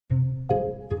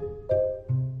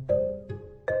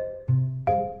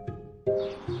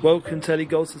Welcome to Eli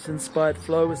Goldsmith's Inspired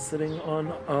Flow. We're sitting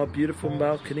on our beautiful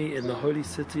balcony in the holy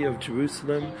city of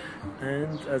Jerusalem,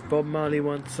 and as Bob Marley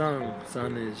once sung,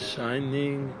 sun is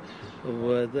shining, the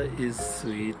weather is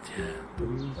sweet,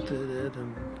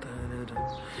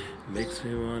 makes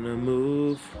me wanna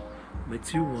move,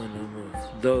 makes you wanna move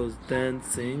those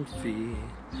dancing feet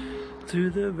to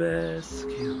the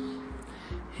rescue.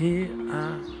 Here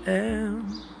I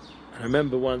am. I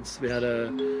remember once we had a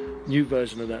new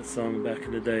version of that song back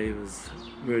in the day. It was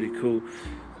really cool.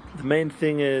 The main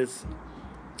thing is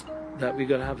that we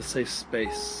got to have a safe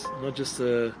space, not just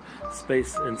a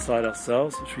space inside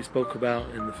ourselves, which we spoke about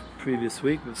in the previous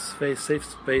week, but safe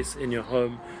space in your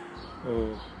home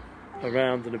or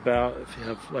around and about. If you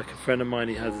have, like a friend of mine,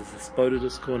 he has this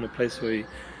Spodidus corner, a place where he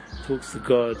talks to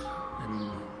God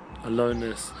in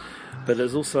aloneness. But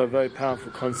there's also a very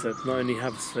powerful concept, not only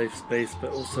have a safe space,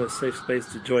 but also a safe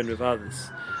space to join with others.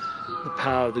 The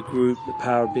power of the group, the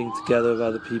power of being together with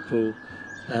other people.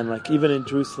 And like even in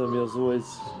Jerusalem, there's always,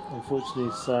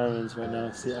 unfortunately, sirens right now.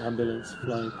 I see an ambulance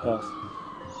flying past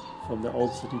from the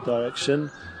old city direction.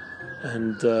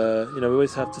 And, we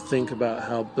always have to think about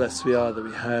how blessed we are that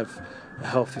we have a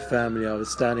healthy family. I was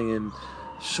standing in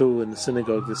shul in the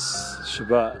synagogue this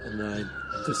Shabbat in a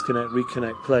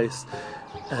reconnect place.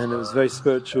 And it was very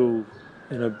spiritual,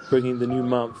 bringing the new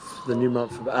month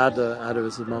of Adar. Adar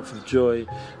is a month of joy.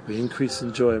 We increase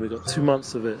in joy, and we got 2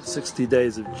 months of it, 60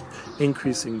 days of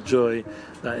increasing joy.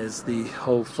 That is the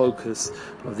whole focus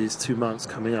of these 2 months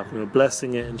coming up. We were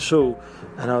blessing it in shul,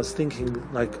 and I was thinking,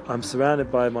 like, I'm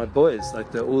surrounded by my boys,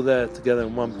 like they're all there together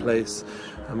in one place,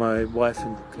 and my wife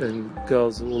and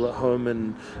girls are all at home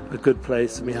in a good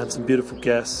place, and we had some beautiful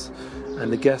guests,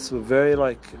 and the guests were very,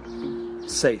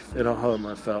 safe in our home.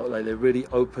 I felt like they're really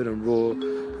open and raw,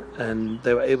 and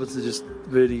they were able to just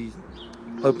really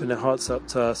open their hearts up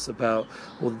to us about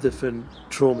all the different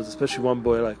traumas, especially one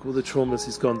boy, like all the traumas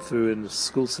he's gone through in the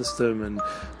school system, and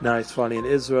now he's finally in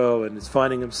Israel and he's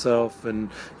finding himself, and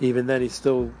even then he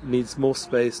still needs more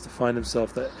space to find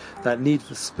himself. That need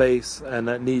for space and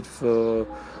that need for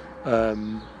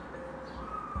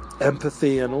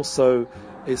empathy, and also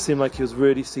it seemed like he was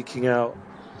really seeking out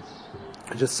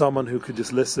just someone who could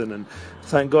just listen. And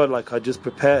thank God, I just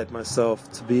prepared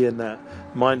myself to be in that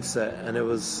mindset,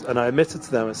 and I admitted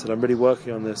to them, I said, I'm really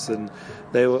working on this, and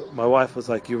my wife was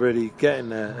like, you're really getting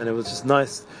there. And it was just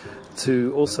nice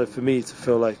to also for me to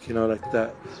feel like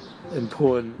that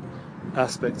important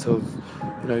aspect of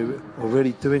we're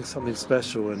really doing something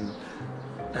special,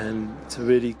 and to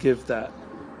really give that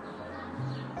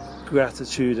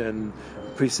gratitude and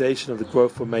appreciation of the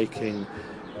growth we're making.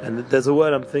 And there's a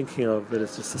word I'm thinking of, but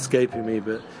it's just escaping me.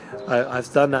 But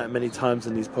I've done that many times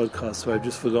in these podcasts where I've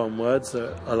just forgotten words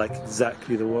that are like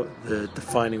exactly the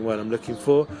defining word I'm looking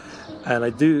for. And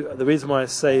the reason why I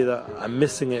say that I'm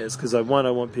missing it is because I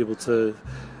want people to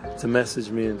message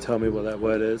me and tell me what that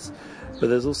word is. But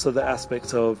there's also the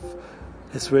aspect of,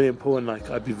 it's really important,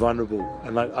 I'd be vulnerable,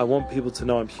 and I want people to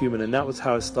know I'm human. And that was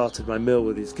how I started my meal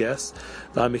with these guests,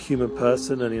 that I'm a human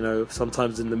person, and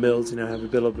sometimes in the meals, have a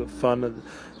bit of fun at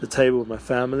the table with my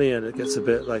family, and it gets a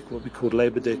bit like what we call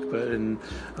labor dick, but in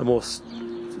a more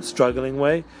struggling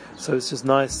way. So it's just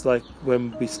nice,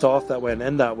 when we start off that way and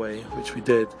end that way, which we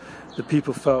did, the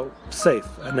people felt safe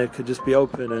and they could just be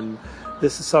open. And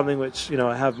this is something which,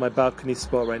 I have my balcony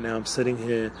spot right now. I'm sitting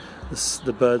here,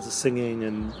 the birds are singing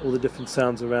and all the different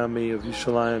sounds around me of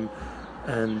Yerushalayim,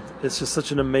 and it's just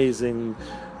such an amazing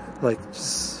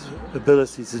just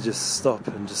ability to just stop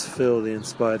and just feel the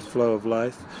inspired flow of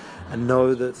life and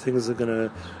know that things are going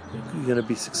to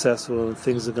be successful and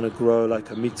things are going to grow.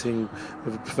 I'm meeting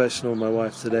with a professional, my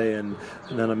wife, today, and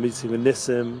then I'm meeting with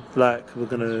Nissim Black. We're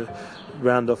going to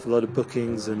round off a lot of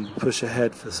bookings and push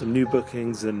ahead for some new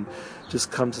bookings and just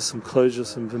come to some closure,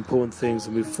 some important things,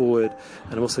 and move forward.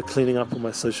 And I'm also cleaning up on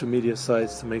my social media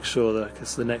sites to make sure that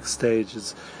the next stage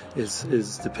is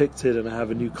depicted. And I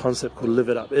have a new concept called Live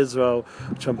It Up Israel,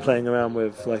 which I'm playing around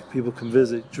with. People can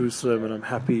visit Jerusalem, and I'm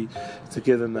happy to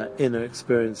give them that inner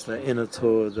experience, that inner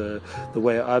tour, the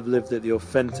way I've lived it, the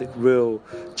authentic, real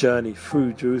journey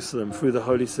through Jerusalem, through the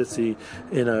holy city.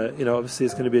 Obviously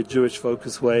it's going to be a Jewish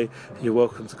focused way. You're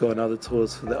welcome to go on other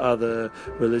tours for the other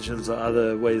religions or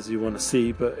other ways you want to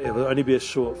see, but it will only be a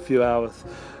short few hours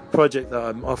project that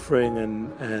I'm offering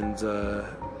and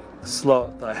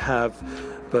slot that I have.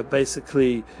 But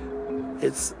basically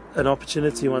it's an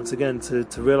opportunity once again to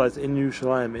realize in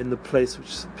Yerushalayim, in the place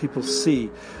which people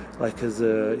see as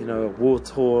a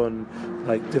war-torn,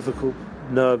 difficult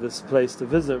nervous place to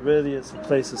visit. Really, it's a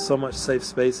place of so much safe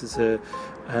spaces here.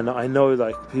 And I know,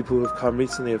 like, people who have come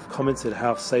recently have commented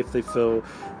how safe they feel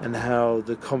and how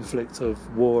the conflict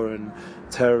of war and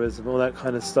terrorism, all that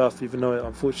kind of stuff, even though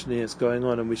unfortunately it's going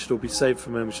on and we should all be safe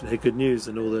from it, we should hear good news,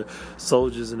 and all the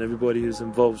soldiers and everybody who's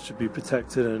involved should be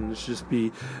protected, and it should just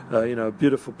be a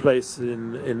beautiful place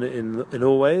in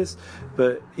all ways.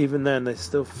 But even then, they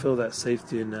still feel that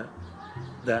safety and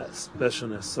that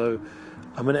specialness. So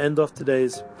I'm going to end off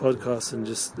today's podcast and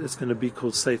it's going to be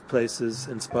called Safe Places,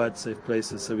 Inspired Safe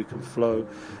Places, so we can flow.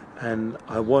 And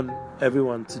I want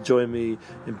everyone to join me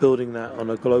in building that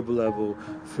on a global level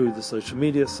through the social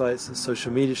media sites. And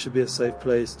social media should be a safe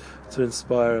place to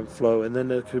inspire and flow. And then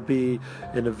there could be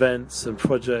in events and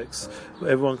projects where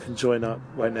everyone can join up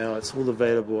right now. It's all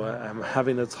available. I'm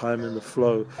having the time and the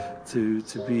flow to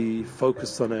be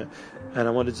focused on it. And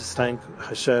I want to just thank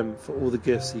Hashem for all the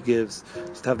gifts He gives,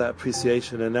 just have that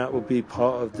appreciation. And that will be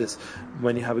part of this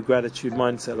when you have a gratitude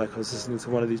mindset. Like I was listening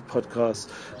to one of these podcasts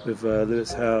with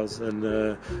Lewis Howes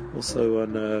and also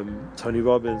on Tony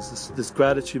Robbins. This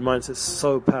gratitude mindset is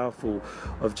so powerful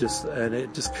and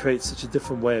it just creates such a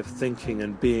different way of thinking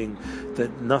and being,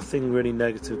 that nothing really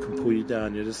negative can pull you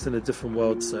down. You're just in a different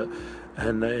world set,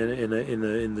 and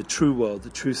in the true world, the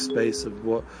true space of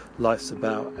what life's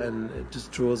about, and it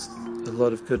just draws a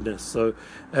lot of goodness. So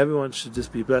everyone should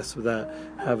just be blessed with that.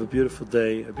 Have a beautiful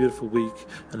day, a beautiful week,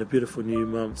 and a beautiful new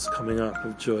months coming up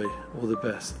of joy. All the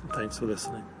best. Thanks for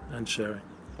listening and sharing.